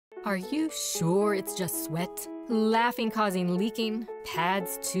Are you sure it's just sweat? Laughing causing leaking?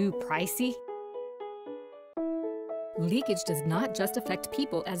 Pads too pricey? Leakage does not just affect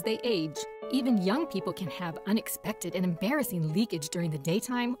people as they age. Even young people can have unexpected and embarrassing leakage during the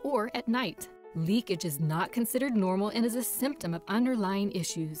daytime or at night. Leakage is not considered normal and is a symptom of underlying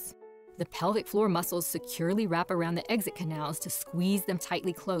issues. The pelvic floor muscles securely wrap around the exit canals to squeeze them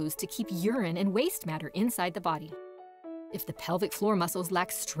tightly closed to keep urine and waste matter inside the body. If the pelvic floor muscles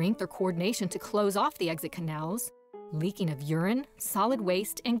lack strength or coordination to close off the exit canals, leaking of urine, solid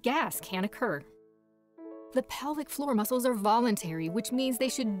waste, and gas can occur. The pelvic floor muscles are voluntary, which means they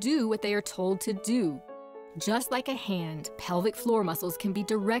should do what they are told to do. Just like a hand, pelvic floor muscles can be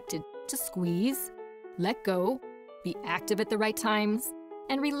directed to squeeze, let go, be active at the right times,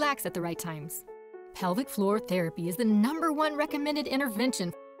 and relax at the right times. Pelvic floor therapy is the #1 recommended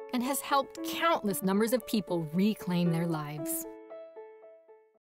intervention and has helped countless numbers of people reclaim their lives.